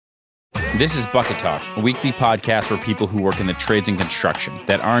This is Bucket Talk, a weekly podcast for people who work in the trades and construction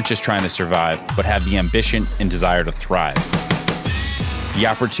that aren't just trying to survive, but have the ambition and desire to thrive. The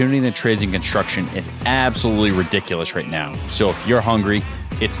opportunity in the trades and construction is absolutely ridiculous right now. So if you're hungry,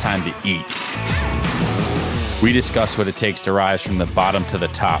 it's time to eat. We discuss what it takes to rise from the bottom to the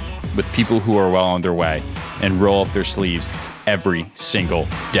top with people who are well on their way and roll up their sleeves every single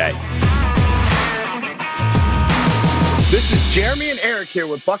day. This is Jeremy and Eric here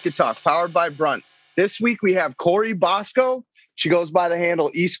with Bucket Talk, powered by Brunt. This week we have Corey Bosco. She goes by the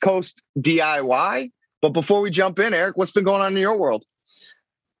handle East Coast DIY. But before we jump in, Eric, what's been going on in your world?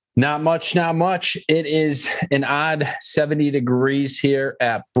 Not much. It is an odd 70 degrees here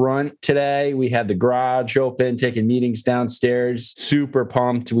at Brunt today. We had the garage open, taking meetings downstairs. Super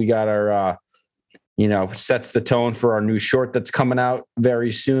pumped. We got our, sets the tone for our new short that's coming out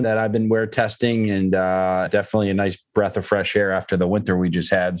very soon that I've been wear testing, and definitely a nice breath of fresh air after the winter we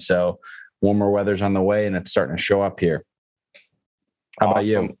just had. So warmer weather's on the way and it's starting to show up here. How about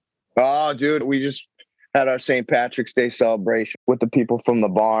you? Oh, dude, we just had our St. Patrick's Day celebration with the people from the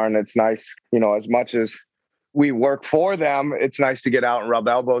barn. It's nice, as much as we work for them, it's nice to get out and rub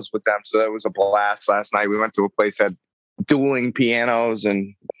elbows with them. So that was a blast last night. We went to a place that had dueling pianos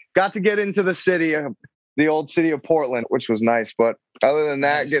and got to get into the city, the old city of Portland, which was nice. But other than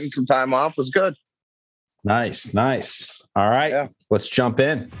that, Getting some time off was good. Nice. All right, Let's jump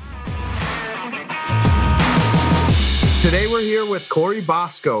in. Today we're here with Corey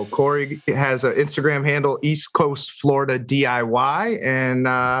Bosco. Corey has an Instagram handle, East Coast Florida DIY,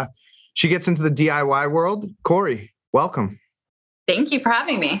 and she gets into the DIY world. Corey, welcome. Thank you for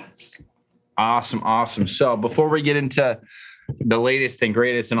having me. Awesome. So before we get into the latest and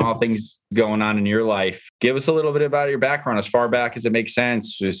greatest and all things going on in your life, give us a little bit about your background as far back as it makes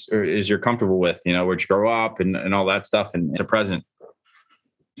sense, is you're comfortable with, where'd you grow up and all that stuff and to present.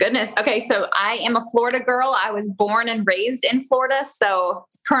 Goodness. Okay. So I am a Florida girl. I was born and raised in Florida. So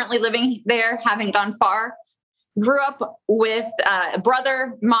currently living there, haven't gone far. Grew up with a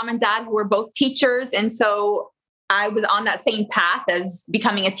brother, mom and dad, who were both teachers. And so I was on that same path as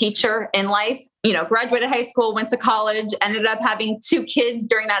becoming a teacher in life. Graduated high school, went to college, ended up having 2 kids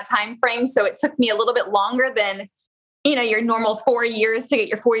during that time frame. So it took me a little bit longer than, your normal 4 years to get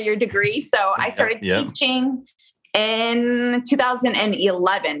your 4-year degree. So I started teaching in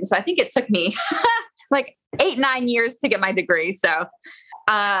 2011. So I think it took me like 8-9 years to get my degree. So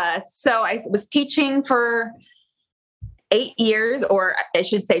I was teaching for 8 years, or I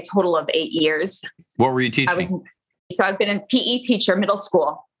should say total of 8 years. What were you teaching? I've been a PE teacher, middle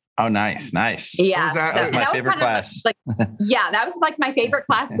school. Oh, nice. Yeah. That was my favorite class. that was like my favorite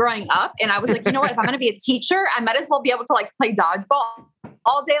class growing up. And I was like, you know what, if I'm going to be a teacher, I might as well be able to play dodgeball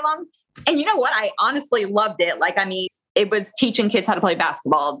all day long. And you know what? I honestly loved it. It was teaching kids how to play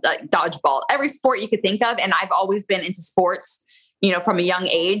basketball, dodgeball, every sport you could think of. And I've always been into sports, from a young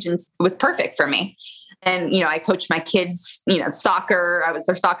age, and it was perfect for me. And, I coached my kids, soccer. I was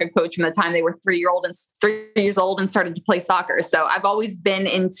their soccer coach from the time they were 3 years old and started to play soccer. So I've always been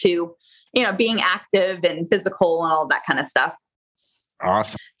into, being active and physical and all that kind of stuff.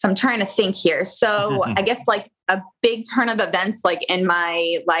 Awesome. So I'm trying to think here. So I guess a big turn of events, in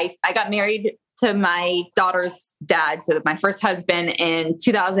my life, I got married to my daughter's dad. So my first husband in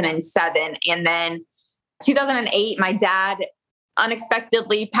 2007. And then 2008, my dad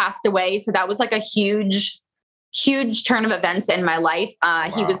unexpectedly passed away. So that was a huge turn of events in my life. Wow.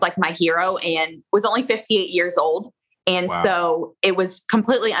 He was my hero and was only 58 years old. And So it was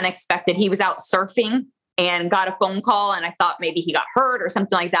completely unexpected. He was out surfing and got a phone call, and I thought maybe he got hurt or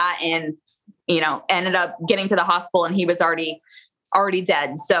something like that. And, ended up getting to the hospital and he was already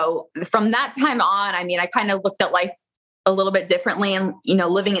dead. So from that time on, I kind of looked at life a little bit differently and,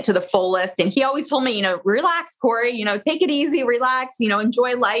 living it to the fullest. And he always told me, relax, Corey, take it easy, relax,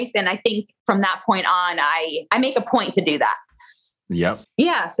 enjoy life. And I think from that point on, I make a point to do that. Yep.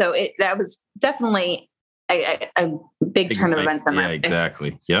 Yeah. So that was definitely a big turn of events in my life.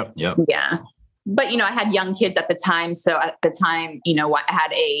 Exactly. Yep. Yeah. But, I had young kids at the time. So at the time, I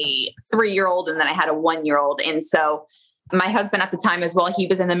had a 3-year-old and then I had a 1-year-old. And so my husband at the time as well, he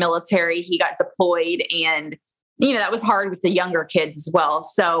was in the military, he got deployed, and that was hard with the younger kids as well.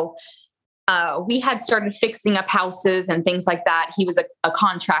 So we had started fixing up houses and things like that. He was a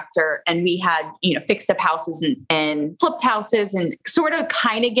contractor, and we had, fixed up houses and flipped houses and sort of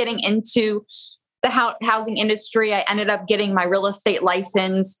kind of getting into the housing industry. I ended up getting my real estate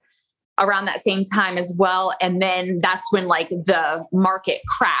license around that same time as well. And then that's when the market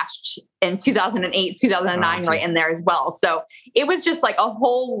crashed in 2008, 2009, right in there as well. So it was just a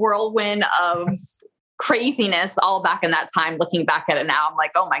whole whirlwind of craziness all back in that time. Looking back at it now, I'm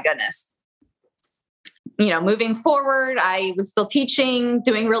like, oh my goodness. moving forward, I was still teaching,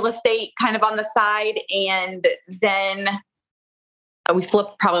 doing real estate kind of on the side. And then we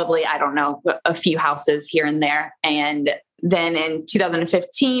flipped probably, I don't know, a few houses here and there. And then in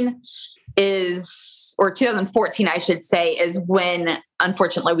 2015 or 2014, I should say, is when,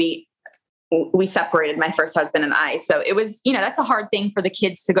 unfortunately, we separated, my first husband and I. So it was, that's a hard thing for the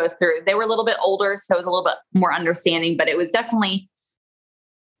kids to go through. They were a little bit older, so it was a little bit more understanding, but it was definitely,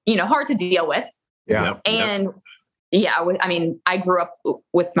 hard to deal with. Yeah. And I grew up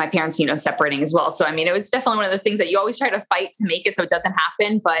with my parents, separating as well. So, it was definitely one of those things that you always try to fight to make it so it doesn't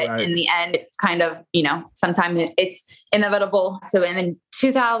happen. But in the end, it's kind of, sometimes it's inevitable. So in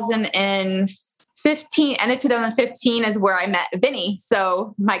 2015, end of 2015 is where I met Vinny.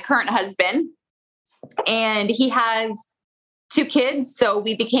 So my current husband, and he has 2 kids. So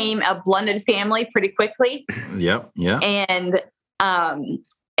we became a blended family pretty quickly. Yep. Yeah.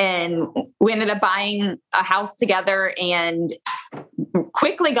 And we ended up buying a house together and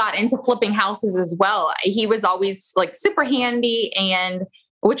quickly got into flipping houses as well. He was always like super handy, and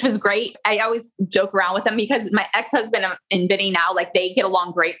which was great. I always joke around with him because my ex-husband and Vinny now, like, they get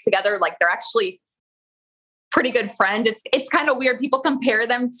along great together. Like, they're actually pretty good friends. It's kind of weird. People compare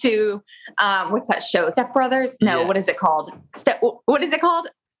them to what's that show? Step Brothers? No, what is it called? What is it called?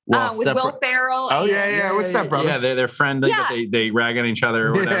 With Will Ferrell. Oh, yeah. What's Step Brothers? Yeah, they're friendly, but they rag on each other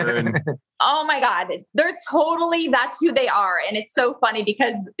or whatever. And oh my God. That's who they are. And it's so funny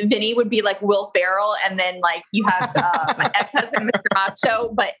because Vinny would be like Will Ferrell, and then like you have my ex-husband, Mr.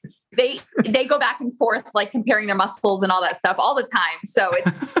 Macho, but they go back and forth, like comparing their muscles and all that stuff all the time. So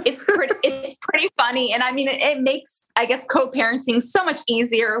it's pretty funny. And it makes, I guess, co-parenting so much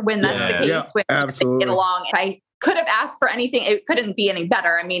easier when that's the case, when they get along. If I could have asked for anything, it couldn't be any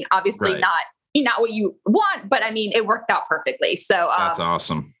better. Obviously not what you want, but it worked out perfectly. So that's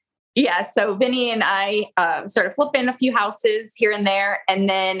awesome. Yeah. So Vinny and I started flipping a few houses here and there. And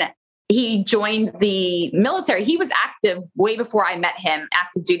then he joined the military. He was active way before I met him,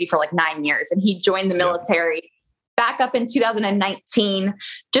 active duty for like 9 years. And he joined the military back up in 2019,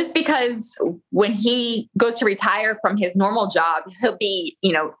 just because when he goes to retire from his normal job, he'll be,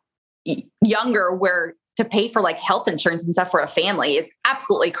 younger, where to pay for like health insurance and stuff for a family is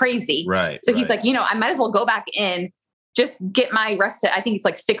absolutely crazy. Right. So he's like, I might as well go back in, just get my rest. I think it's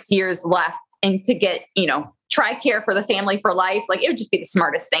like 6 years left, and to get, TRICARE for the family for life. Like, it would just be the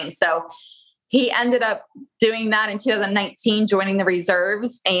smartest thing. So he ended up doing that in 2019, joining the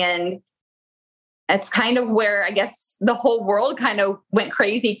reserves. And it's kind of where I guess the whole world kind of went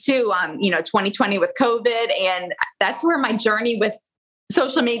crazy too. 2020 with COVID. And that's where my journey with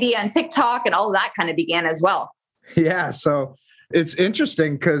social media and TikTok and all of that kind of began as well. Yeah. So it's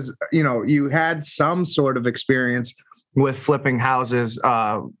interesting because, you had some sort of experience with flipping houses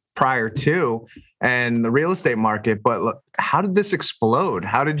prior to, and the real estate market, but look, how did this explode?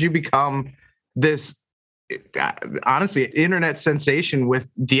 How did you become this, honestly, internet sensation with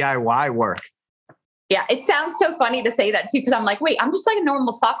DIY work? Yeah, it sounds so funny to say that too, because I'm like, wait, I'm just like a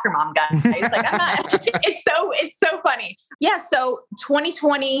normal soccer mom, guys. Like, I'm not. It's so funny. Yeah. So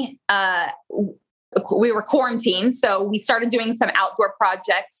 2020, we were quarantined, so we started doing some outdoor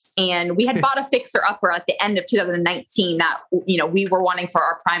projects, and we had bought a fixer-upper at the end of 2019 that we were wanting for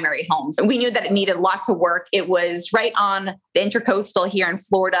our primary homes. And we knew that it needed lots of work. It was right on the Intracoastal here in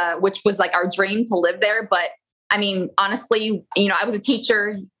Florida, which was like our dream to live there, but honestly, I was a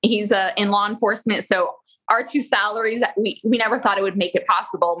teacher. He's in law enforcement. So our 2 salaries, we never thought it would make it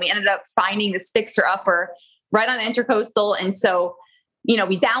possible. We ended up finding this fixer upper right on the Intracoastal. And so, we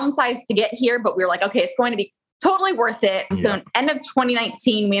downsized to get here, but we were like, okay, it's going to be totally worth it. Yeah. So end of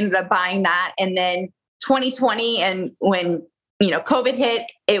 2019, we ended up buying that. And then 2020, and when, COVID hit,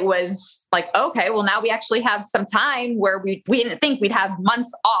 it was like, okay, well, now we actually have some time where we didn't think we'd have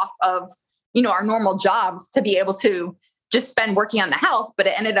months off of our normal jobs to be able to just spend working on the house. But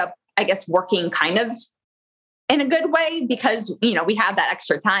it ended up, I guess, working kind of in a good way because, we had that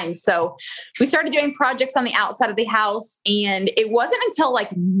extra time. So we started doing projects on the outside of the house. And it wasn't until like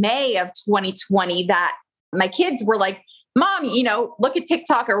May of 2020 that my kids were like, Mom, look at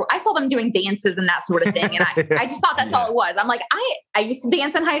TikTok, or I saw them doing dances and that sort of thing. And I just thought that's all it was. I'm like, I used to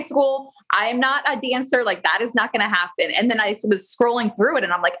dance in high school. I am not a dancer. Like, that is not going to happen. And then I was scrolling through it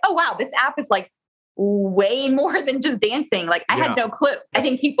and I'm like, oh, wow, this app is like way more than just dancing. Like, I had no clue. I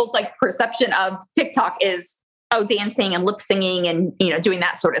think people's like perception of TikTok is, dancing and lip singing and, doing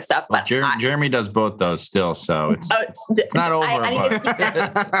that sort of stuff. Well, but Jeremy does both those still. So it's not over. I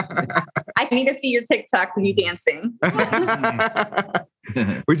need to see your TikToks of you dancing.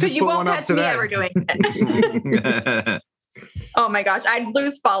 We just you won't catch me ever doing it. Oh my gosh, I'd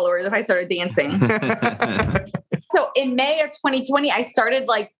lose followers if I started dancing. So in May of 2020,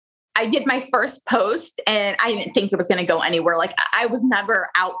 I did my first post and I didn't think it was going to go anywhere. Like I was never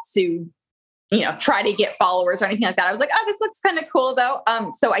out to, try to get followers or anything like that. I was like, oh, this looks kind of cool though.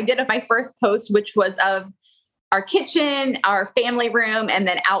 So I did my first post, which was of our kitchen, our family room, and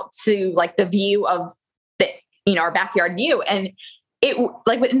then out to like the view of our backyard view. And it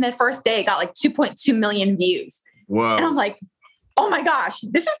like within the first day, it got like 2.2 million views. Whoa. And I'm like, oh my gosh,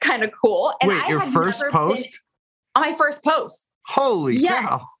 this is kind of cool. And wait, your first post? On my first post. Holy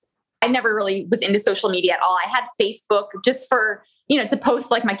cow. I never really was into social media at all. I had Facebook just for, to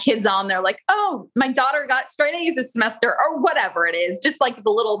post like my kids on there, like, oh, my daughter got straight A's this semester or whatever it is. Just like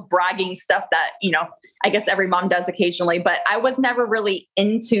the little bragging stuff that, I guess every mom does occasionally, but I was never really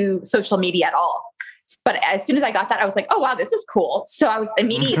into social media at all. But as soon as I got that, I was like, oh, wow, this is cool. So I was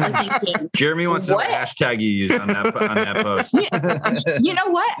immediately thinking, Jeremy wants to know what hashtag you used on that post. You know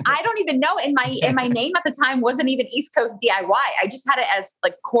what? I don't even know. And my name at the time wasn't even East Coast DIY. I just had it as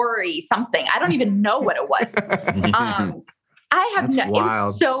like Corey something. I don't even know what it was. It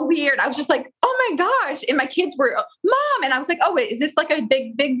was so weird. I was just like, oh my gosh. And my kids were, Mom. And I was like, oh, wait, is this like a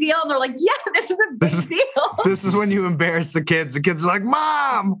big deal? And they're like, yeah, this is a big deal. This is when you embarrass the kids. The kids are like,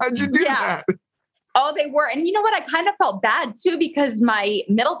 Mom, how'd you do that? Oh, they were. And you know what? I kind of felt bad too, because my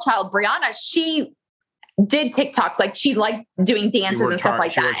middle child, Brianna, she did TikToks. Like she liked doing dances and stuff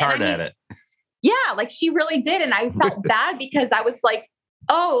like that. She worked hard at it. Yeah, like she really did. And I felt bad because I was like,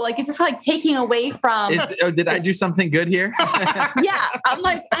 oh, like, is this like taking away from... did I do something good here? Yeah. I'm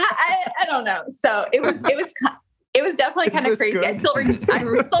like, I don't know. So it was definitely kind of crazy. Good? I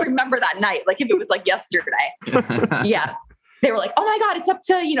still remember that night. Like if it was like yesterday. Yeah. They were like, oh my God, it's up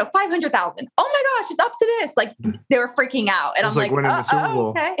to, 500,000. Oh my gosh, it's up to this. Like they were freaking out. And I'm like, winning the Super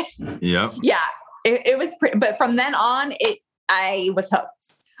Bowl. Okay. Yep. Yeah, it was pretty, but from then on, I was hooked.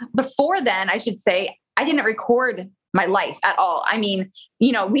 Before then, I should say, I didn't record my life at all. I mean,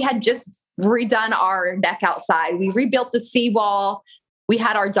 we had just redone our deck outside. We rebuilt the seawall. We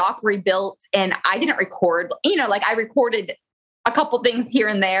had our dock rebuilt and I didn't record, like I recorded a couple things here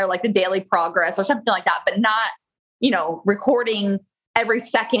and there, like the daily progress or something like that, but not, recording every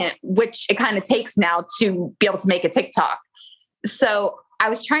second, which it kind of takes now to be able to make a TikTok. So I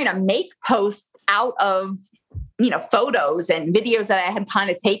was trying to make posts out of, photos and videos that I had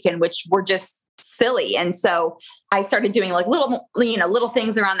kind of taken, which were just silly. And so I started doing like little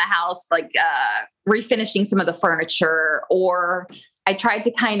things around the house, like refinishing some of the furniture, or I tried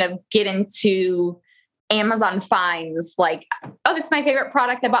to kind of get into Amazon finds, like, oh, this is my favorite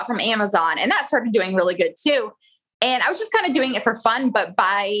product I bought from Amazon. And that started doing really good too. And I was just kind of doing it for fun. But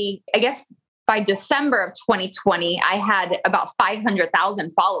by December of 2020, I had about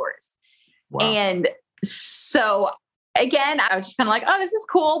 500,000 followers. Wow. And so again, I was just kind of like, oh, this is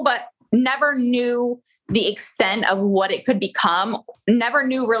cool, but never knew the extent of what it could become. Never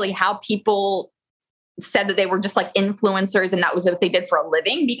knew really how people said that they were just like influencers and that was what they did for a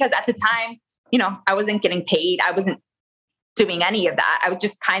living. Because at the time, I wasn't getting paid. I wasn't doing any of that. I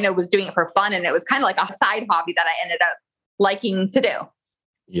just kind of was doing it for fun. And it was kind of like a side hobby that I ended up liking to do.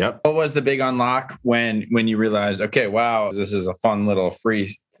 Yep. What was the big unlock when you realized, okay, wow, this is a fun little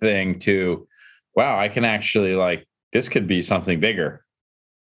free thing to, wow, I can actually this could be something bigger?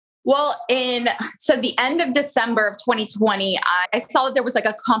 Well, so the end of December of 2020, I saw that there was like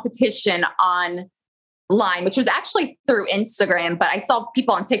a competition online, which was actually through Instagram, but I saw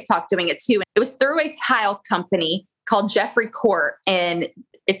people on TikTok doing it too. It was through a tile company called Jeffrey Court, and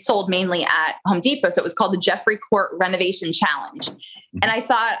it's sold mainly at Home Depot. So it was called the Jeffrey Court Renovation Challenge. And I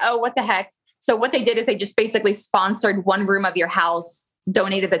thought, oh, what the heck? So what they did is they just basically sponsored one room of your house,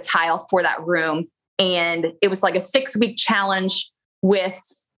 donated the tile for that room. And it was like a 6-week challenge with,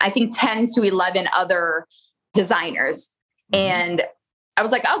 I think, 10 to 11 other designers. And I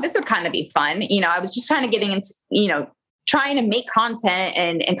was like, oh, this would kind of be fun. I was just kind of getting into, trying to make content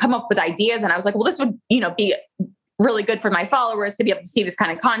and come up with ideas. And I was like, well, this would, be really good for my followers to be able to see this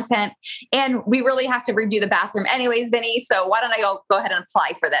kind of content. And we really have to redo the bathroom anyways, Vinny. So why don't I go ahead and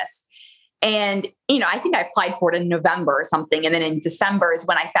apply for this? And, I think I applied for it in November or something. And then in December is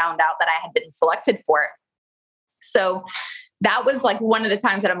when I found out that I had been selected for it. So that was like one of the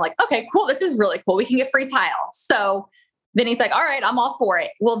times that I'm like, okay, cool. This is really cool. We can get free tile. So then he's like, all right, I'm all for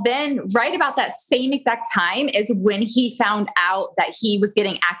it. Well, then right about that same exact time is when he found out that he was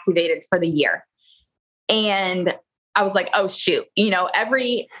getting activated for the year. And I was like, oh shoot,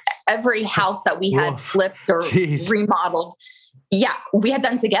 every house that we had flipped or remodeled, yeah, we had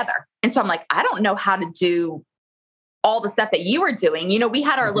done together. And so I'm like, I don't know how to do all the stuff that you were doing. You know, we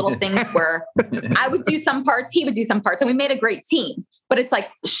had our little things where I would do some parts, he would do some parts, and we made a great team. But it's like,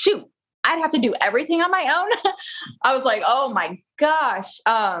 shoot, I'd have to do everything on my own. I was like, oh my gosh.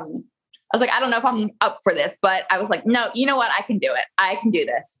 I was like, I don't know if I'm up for this, but I was like, no, you know what? I can do it. I can do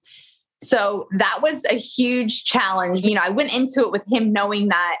this. So that was a huge challenge. You know, I went into it with him knowing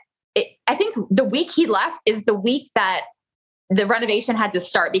that I think the week he left is the week that the renovation had to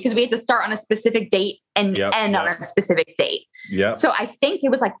start, because we had to start on a specific date and end on a specific date. Yeah. So I think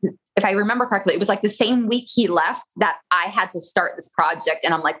it was like, if I remember correctly, it was like the same week he left that I had to start this project.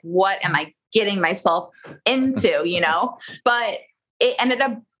 And I'm like, what am I getting myself into, you know? But it ended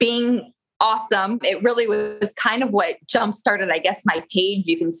up being awesome. It really was kind of what jump-started, I guess, my page,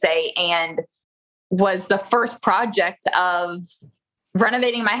 you can say, and was the first project of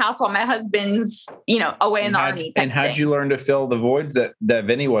renovating my house while my husband's, you know, away in the army. And how'd you learn to fill the voids that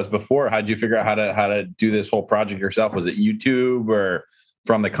Vinny was before? How'd you figure out how to do this whole project yourself? Was it YouTube or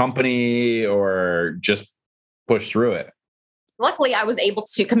from the company, or just push through it? Luckily, I was able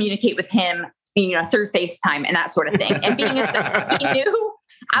to communicate with him, you know, through FaceTime and that sort of thing. And being he knew,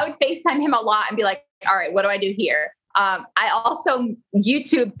 I would FaceTime him a lot and be like, all right, what do I do here? I also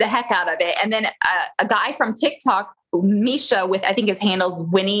YouTube the heck out of it. And then a guy from TikTok, Misha, with I think his handle's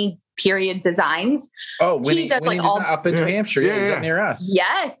Winnie Designs. Oh, Winnie, he does Winnie like all up in New Hampshire. Yeah, he's up near us.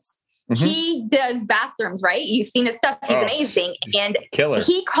 Yes. Mm-hmm. He does bathrooms, right? You've seen his stuff. He's amazing. And killer.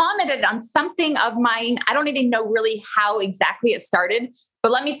 He commented on something of mine. I don't even know really how exactly it started,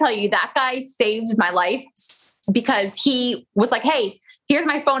 but let me tell you, that guy saved my life, because he was like, hey, here's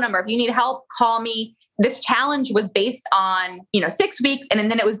my phone number. If you need help, call me. This challenge was based on, 6 weeks.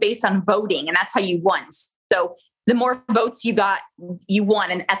 And then it was based on voting, and that's how you won. So the more votes you got, you won.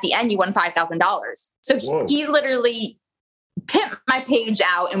 And at the end, you won $5,000. So he literally pimped my page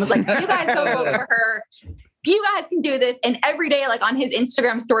out and was like, you guys go vote for her. You guys can do this. And every day, like on his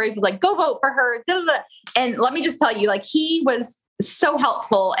Instagram stories, was like, go vote for her. And let me just tell you, like, he was so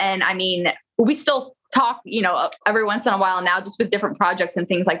helpful. And I mean, we still talk, every once in a while now, just with different projects and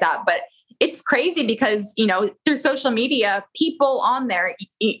things like that. But it's crazy because, through social media, people on there,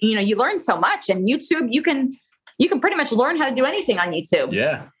 you learn so much. And YouTube, you can pretty much learn how to do anything on YouTube.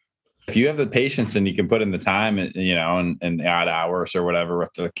 Yeah. If you have the patience and you can put in the time, and the odd hours or whatever,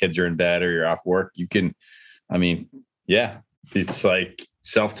 if the kids are in bed or you're off work, you can, it's like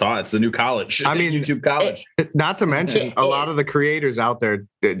self-taught. It's the new college. I mean, YouTube college. Not to mention a lot of the creators out there,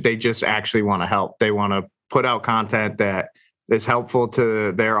 they just actually want to help. They want to put out content that is helpful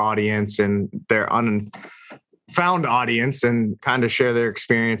to their audience and their unfound audience, and kind of share their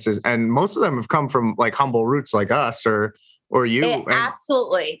experiences. And most of them have come from like humble roots like us or you.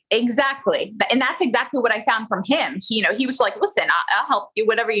 Absolutely. Exactly. And that's exactly what I found from him. He was like, listen, I'll help you,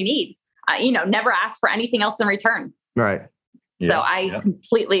 whatever you need. Never ask for anything else in return. Right. Yeah, so I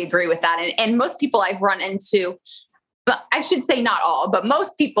completely agree with that. And most people I've run into, but I should say not all, but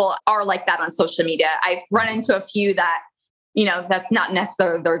most people are like that on social media. I've run into a few that, that's not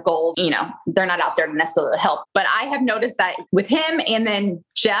necessarily their goal. They're not out there to necessarily help. But I have noticed that with him, and then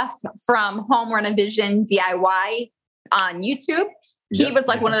Jeff from Home Renovision DIY on YouTube, he was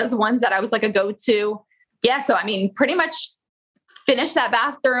like one of those ones that I was like a go-to. Yeah. So, I mean, pretty much finished that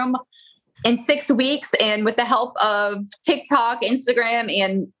bathroom in 6 weeks. And with the help of TikTok, Instagram,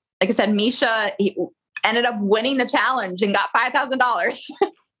 and like I said, Misha, he ended up winning the challenge and got $5,000.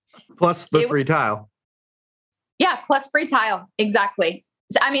 Plus the free tile. Yeah, plus free tile. Exactly.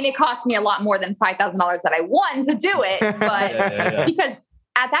 So, I mean, it cost me a lot more than $5,000 that I won to do it, but because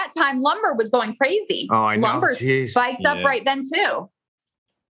at that time, lumber was going crazy. Oh, I know. Lumber spiked up right then too.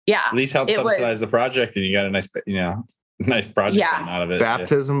 Yeah. At least help subsidize the project, and you got a nice project out of it.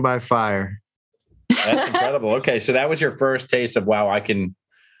 Baptism by fire. That's incredible. Okay. So that was your first taste of, wow, I can,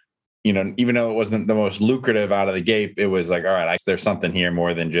 even though it wasn't the most lucrative out of the gate, it was like, all right, there's something here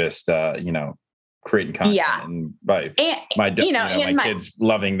more than just, creating content. Yeah. And my kids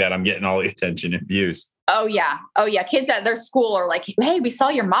loving that I'm getting all the attention and views. Oh yeah. Kids at their school are like, hey, we saw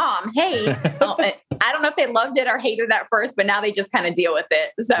your mom. Hey, I don't know if they loved it or hated it at first, but now they just kind of deal with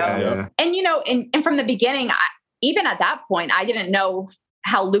it. So, and from the beginning, even at that point, I didn't know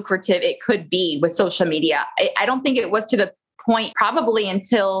how lucrative it could be with social media. I don't think it was to the point probably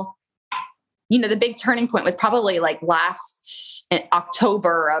until, the big turning point was probably like last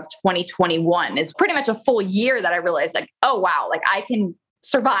October of 2021. It's pretty much a full year that I realized like, oh, wow, like I can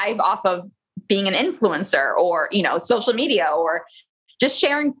survive off of being an influencer or, social media, or just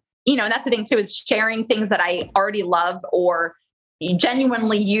sharing, and that's the thing too, is sharing things that I already love or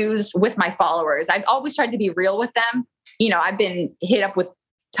genuinely use with my followers. I've always tried to be real with them. I've been hit up with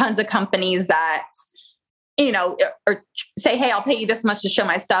tons of companies that, or say, hey, I'll pay you this much to show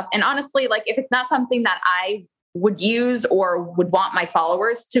my stuff. And honestly, like if it's not something that I would use or would want my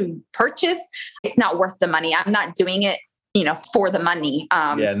followers to purchase, it's not worth the money. I'm not doing it, for the money.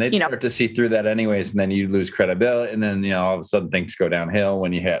 And they start to see through that anyways. And then you lose credibility. And then, all of a sudden things go downhill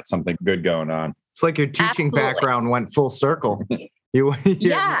when you had something good going on. It's like your teaching background went full circle. You're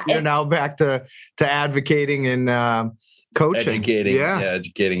now back to advocating and coaching.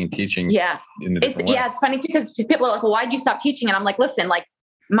 Educating and teaching. Yeah. It's funny too, because people are like, well, why did you stop teaching? And I'm like, listen, like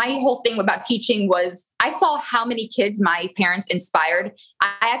my whole thing about teaching was I saw how many kids my parents inspired.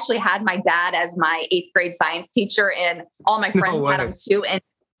 I actually had my dad as my 8th grade science teacher, and all my friends had him too.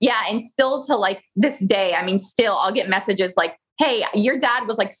 And still to like this day, I mean, still I'll get messages like, hey, your dad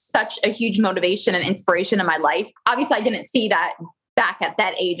was like such a huge motivation and inspiration in my life. Obviously I didn't see that back at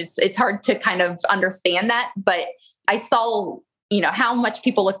that age. It's hard to kind of understand that, but I saw, how much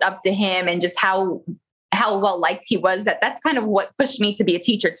people looked up to him and just how well liked he was. That's kind of what pushed me to be a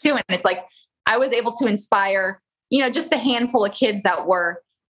teacher too. And it's like, I was able to inspire, just a handful of kids that were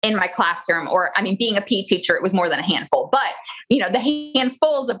in my classroom, or, I mean, being a PE teacher, it was more than a handful, but the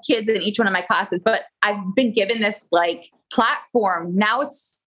handfuls of kids in each one of my classes. But I've been given this like platform. Now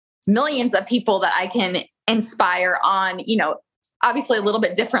it's millions of people that I can inspire on, obviously a little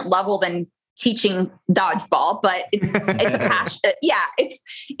bit different level than teaching dodgeball, but it's a passion.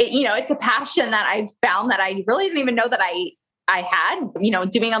 It's a passion that I've found that I really didn't even know that I had,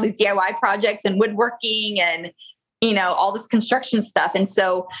 doing all these DIY projects and woodworking and, all this construction stuff. And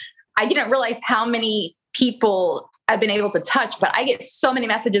so I didn't realize how many people I've been able to touch, but I get so many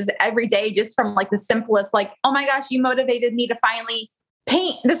messages every day just from like the simplest, like, oh my gosh, you motivated me to finally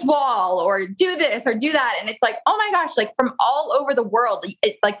paint this wall or do this or do that. And it's like, oh my gosh, like from all over the world,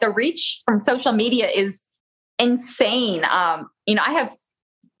 like the reach from social media is insane. I have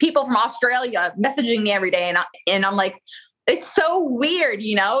people from Australia messaging me every day and I'm like, it's so weird,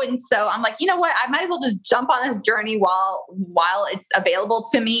 And so I'm like, you know what? I might as well just jump on this journey while it's available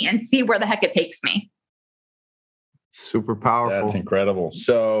to me and see where the heck it takes me. Super powerful. That's incredible.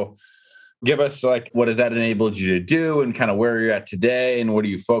 So give us like, what has that enabled you to do and kind of where you're at today and what are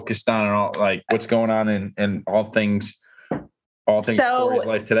you focused on and all like what's going on in all things Corey's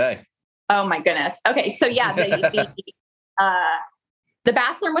life today? Oh my goodness. Okay. So yeah, the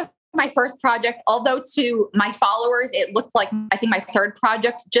bathroom was my first project, although to my followers, it looked like, I think my third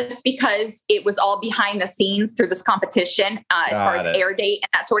project, just because it was all behind the scenes through this competition, as far as air date and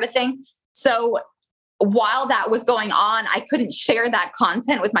that sort of thing. So while that was going on, I couldn't share that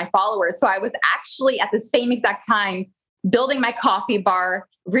content with my followers. So I was actually at the same exact time building my coffee bar,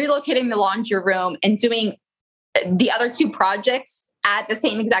 relocating the laundry room, and doing the other 2 projects at the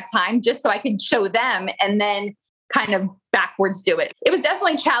same exact time, just so I could show them and then kind of backwards do it. It was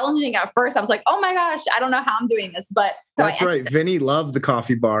definitely challenging at first. I was like, oh my gosh, I don't know how I'm doing this, but that's right. Vinny loved the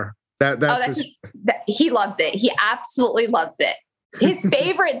coffee bar. He loves it. He absolutely loves it. His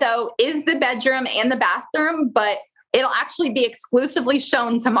favorite though is the bedroom and the bathroom, but it'll actually be exclusively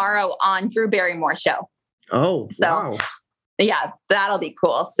shown tomorrow on Drew Barrymore show. Oh, so, wow. Yeah, that'll be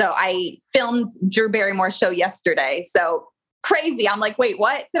cool. So I filmed Drew Barrymore show yesterday. So crazy. I'm like, wait,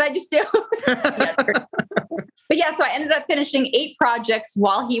 what did I just do? But yeah, so I ended up finishing 8 projects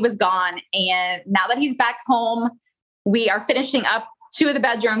while he was gone. And now that he's back home, we are finishing up 2 of the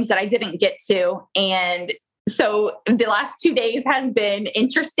bedrooms that I didn't get to. And so the last 2 days has been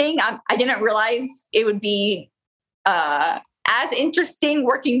interesting. I didn't realize it would be as interesting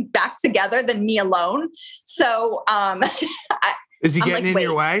working back together than me alone. So is he getting in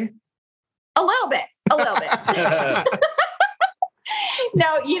your way? A little bit.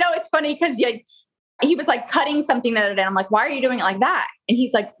 No, it's funny because he was like cutting something the other day. I'm like, why are you doing it like that? And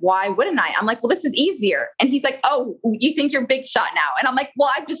he's like, why wouldn't I? I'm like, well, this is easier. And he's like, oh, you think you're big shot now? And I'm like, well,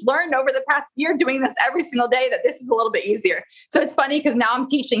 I've just learned over the past year doing this every single day that this is a little bit easier. So it's funny because now I'm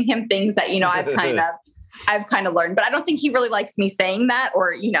teaching him things that, I've kind of learned, but I don't think he really likes me saying that,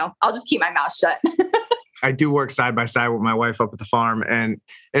 or, I'll just keep my mouth shut. I do work side by side with my wife up at the farm. And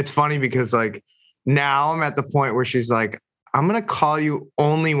it's funny because like now I'm at the point where she's like, I'm going to call you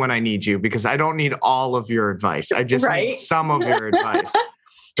only when I need you because I don't need all of your advice. I just need some of your advice.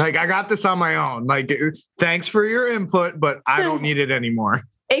 Like, I got this on my own. Like, thanks for your input, but I don't need it anymore.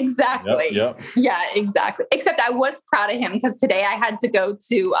 Exactly. Yep. Yeah, exactly. Except I was proud of him because today I had to go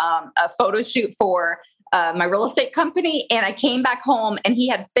to a photo shoot for my real estate company. And I came back home and he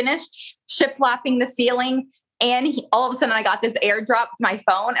had finished shiplapping the ceiling. And all of a sudden I got this airdrop to my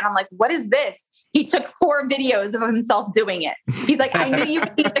phone and I'm like, what is this? He took 4 videos of himself doing it. He's like, I knew you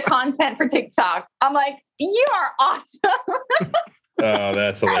would need the content for TikTok. I'm like, you are awesome. Oh,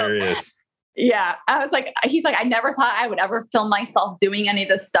 that's hilarious. Yeah. I was like, he's like, I never thought I would ever film myself doing any of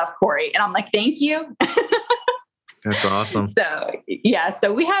this stuff, Corey. And I'm like, thank you. That's awesome. So, yeah.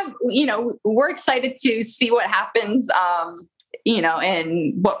 So we have, we're excited to see what happens,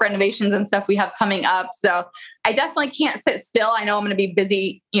 and what renovations and stuff we have coming up. So I definitely can't sit still. I know I'm going to be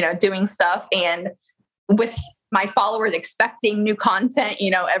busy, doing stuff, and with my followers expecting new content,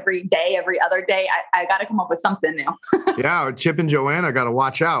 every day, every other day, I got to come up with something new. Yeah. Chip and Joanna got to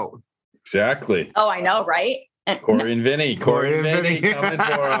watch out. Exactly. Oh, I know. Right. Corey and Vinny coming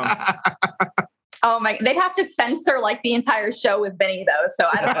for them. Oh my, they'd have to censor like the entire show with Vinny though. So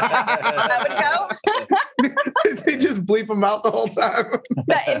I don't know how that would go. They just bleep them out the whole time.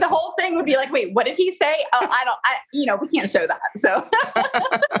 The whole thing would be like, wait, what did he say? Oh, we can't show that. So.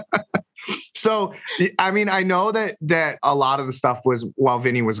 So, I mean, I know that a lot of the stuff was while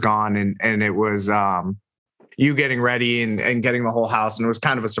Vinny was gone, and it was you getting ready and getting the whole house, and it was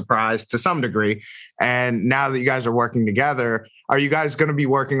kind of a surprise to some degree. And now that you guys are working together, are you guys going to be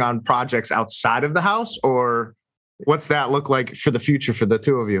working on projects outside of the house, or what's that look like for the future for the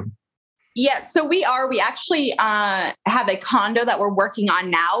two of you? Yeah, so we actually have a condo that we're working on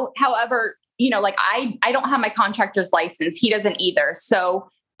now. However, I don't have my contractor's license. He doesn't either. So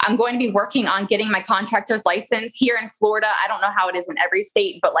I'm going to be working on getting my contractor's license here in Florida. I don't know how it is in every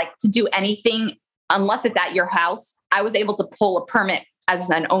state, but like to do anything, unless it's at your house, I was able to pull a permit as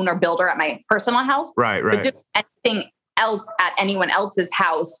an owner builder at my personal house. Right. But doing anything else at anyone else's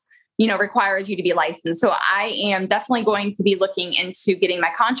house, requires you to be licensed. So I am definitely going to be looking into getting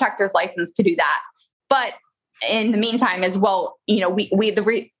my contractor's license to do that. But in the meantime as well,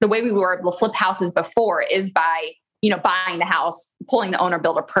 the way we were able to flip houses before is by buying the house, pulling the owner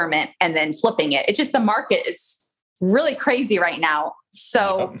builder permit, and then flipping it. It's just the market is really crazy right now.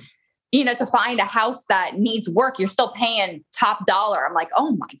 So, to find a house that needs work, you're still paying top dollar. I'm like,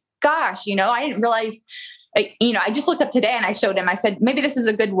 oh my gosh, I didn't realize, I just looked up today and I showed him, I said, maybe this is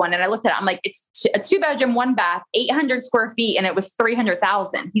a good one. And I looked at it, I'm like, it's a 2-bedroom, 1-bath, 800 square feet. And it was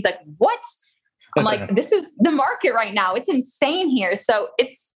 300,000. He's like, what? I'm like, this is the market right now. It's insane here. So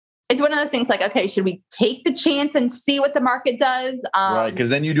it's one of those things like, okay, should we take the chance and see what the market does? Right. Because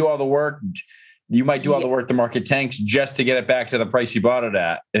then you do all the work. You might do all the work, the market tanks just to get it back to the price you bought it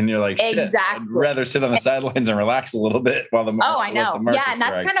at. And you're like, shit, exactly. I'd rather sit on the sidelines and relax a little bit while the market. Oh, I know. Yeah. And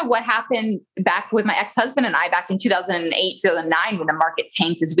that's kind of what happened back with my ex-husband and I back in 2008, 2009, when the market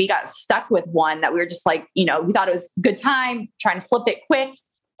tanked, is we got stuck with one that we were just like, we thought it was a good time trying to flip it quick,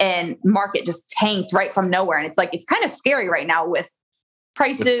 and market just tanked right from nowhere. And it's like, it's kind of scary right now with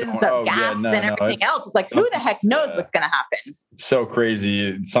prices of gas and everything else. It's like, who the heck knows what's going to happen? So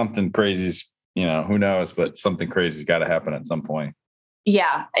crazy. Something crazy's, who knows, but something crazy's got to happen at some point.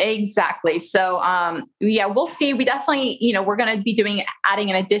 Yeah, exactly. So, we'll see. We definitely, we're going to be adding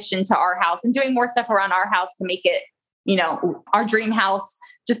an addition to our house and doing more stuff around our house to make it, our dream house,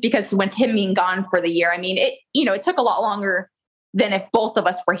 just because with him being gone for the year, I mean, it took a lot longer than if both of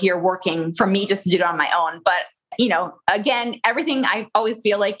us were here working for me just to do it on my own. But, again, everything I always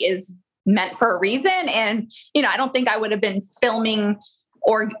feel like is meant for a reason. And, I don't think I would have been filming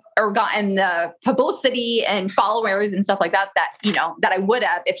or gotten the publicity and followers and stuff like that, that I would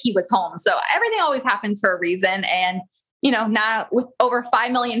have if he was home. So everything always happens for a reason. And, now with over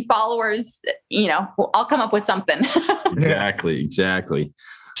 5 million followers, I'll come up with something. Exactly.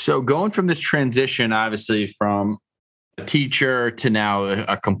 So going from this transition, obviously from a teacher to now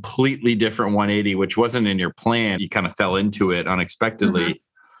a completely different 180, which wasn't in your plan, you kind of fell into it unexpectedly.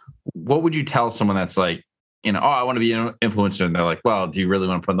 Mm-hmm. What would you tell someone that's like, I want to be an influencer, and they're like, well, do you really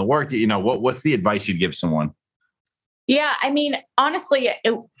want to put in the work? What's the advice you'd give someone? Yeah. I mean, honestly,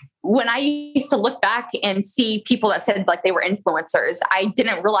 when I used to look back and see people that said like they were influencers, I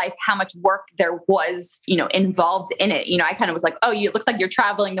didn't realize how much work there was, involved in it. I kind of was like, oh, it looks like you're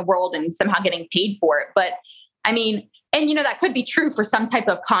traveling the world and somehow getting paid for it. But I mean, and, that could be true for some type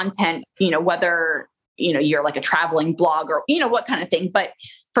of content, whether, you're like a traveling blog or, what kind of thing. But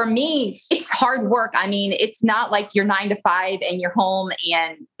for me, it's hard work. I mean, it's not like you're 9 to 5 and you're home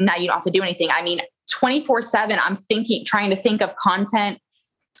and now you don't have to do anything. I mean, 24/7, I'm trying to think of content,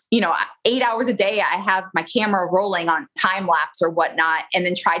 8 hours a day. I have my camera rolling on time lapse or whatnot, and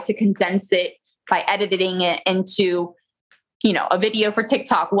then try to condense it by editing it into, a video for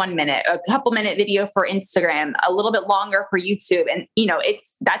TikTok, 1 minute, a couple minute video for Instagram, a little bit longer for YouTube. And,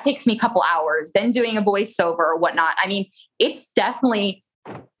 that takes me a couple hours, then doing a voiceover or whatnot. I mean, it's definitely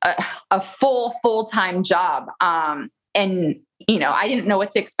a full-time job. And, I didn't know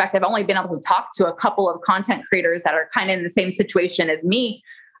what to expect. I've only been able to talk to a couple of content creators that are kind of in the same situation as me.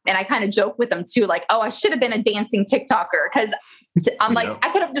 And I kind of joke with them too, like, oh, I should have been a dancing TikToker. Cause I'm like,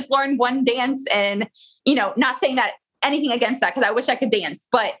 I could have just learned one dance and, not saying that anything against that, because I wish I could dance,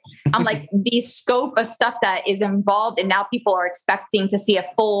 but I'm like, the scope of stuff that is involved. And now people are expecting to see a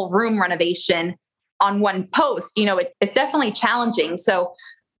full room renovation on one post, it's definitely challenging. So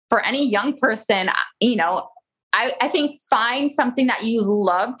for any young person, I think find something that you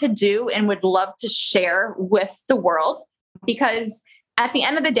love to do and would love to share with the world, because at the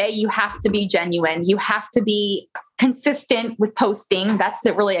end of the day, you have to be genuine. You have to be consistent with posting. That's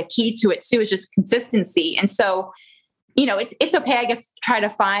really a key to it too, is just consistency. And so, it's okay, I guess, try to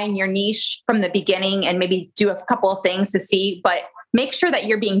find your niche from the beginning and maybe do a couple of things to see, but make sure that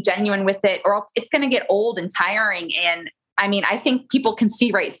you're being genuine with it, or it's going to get old and tiring. And I mean, I think people can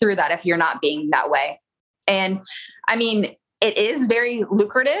see right through that if you're not being that way. And I mean, it is very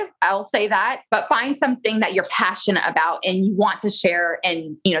lucrative, I'll say that, but find something that you're passionate about and you want to share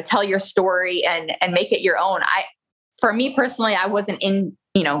and, tell your story and make it your own. For me personally, I wasn't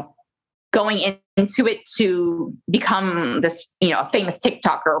going into it to become this, a famous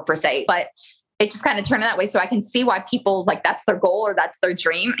TikToker per se, but it just kind of turned that way. So I can see why people's like, that's their goal or that's their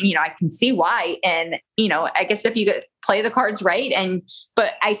dream. I can see why. And, I guess if you play the cards right.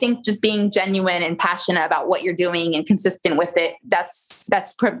 But I think just being genuine and passionate about what you're doing and consistent with it, that's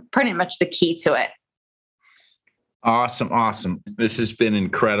pretty much the key to it. Awesome. This has been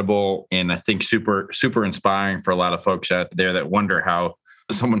incredible. And I think super, super inspiring for a lot of folks out there that wonder how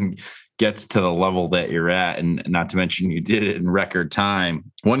someone gets to the level that you're at. And not to mention you did it in record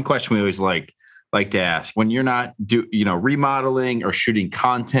time. One question we always like to ask, when you're not remodeling or shooting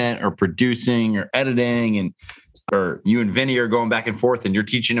content or producing or editing or you and Vinny are going back and forth and you're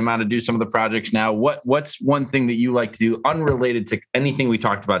teaching them how to do some of the projects now, what's one thing that you like to do unrelated to anything we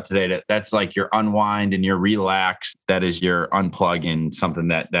talked about today that's like your unwind and your relax, that is your unplug and something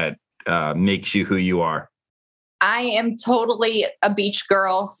that makes you who you are? I am totally a beach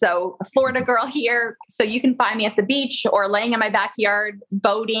girl. So a Florida girl here. So you can find me at the beach or laying in my backyard,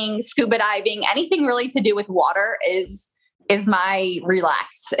 boating, scuba diving, anything really to do with water is my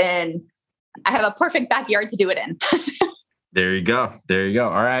relax. And I have a perfect backyard to do it in. There you go.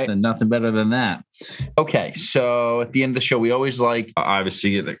 All right. And nothing better than that. Okay. So at the end of the show, we always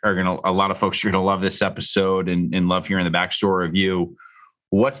obviously a lot of folks are going to love this episode and love hearing the backstory of you.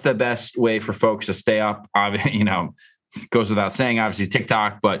 What's the best way for folks to stay up? Goes without saying, obviously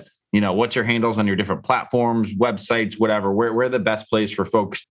TikTok, but what's your handles on your different platforms, websites, whatever, where the best place for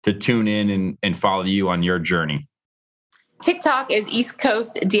folks to tune in and follow you on your journey? TikTok is East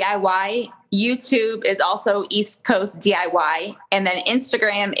Coast DIY. YouTube is also East Coast DIY. And then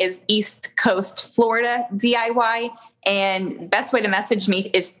Instagram is East Coast Florida DIY. And best way to message me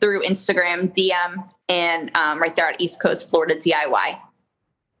is through Instagram DM and right there at East Coast Florida DIY.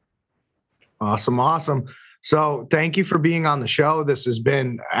 Awesome. So thank you for being on the show. This has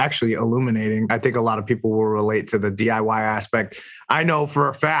been actually illuminating. I think a lot of people will relate to the DIY aspect. I know for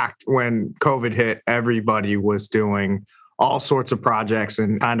a fact when COVID hit, everybody was doing all sorts of projects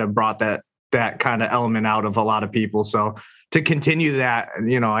and kind of brought that kind of element out of a lot of people. So to continue that,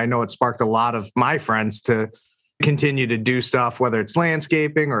 I know it sparked a lot of my friends to continue to do stuff, whether it's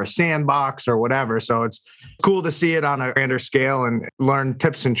landscaping or a sandbox or whatever. So it's cool to see it on a grander scale and learn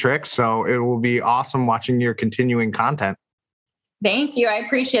tips and tricks. So it will be awesome watching your continuing content. Thank you. I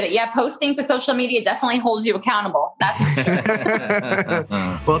appreciate it. Yeah, posting to social media definitely holds you accountable. That's for sure.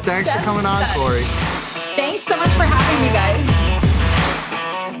 Well, thanks for coming on, Corey. Thanks so much for having me, guys.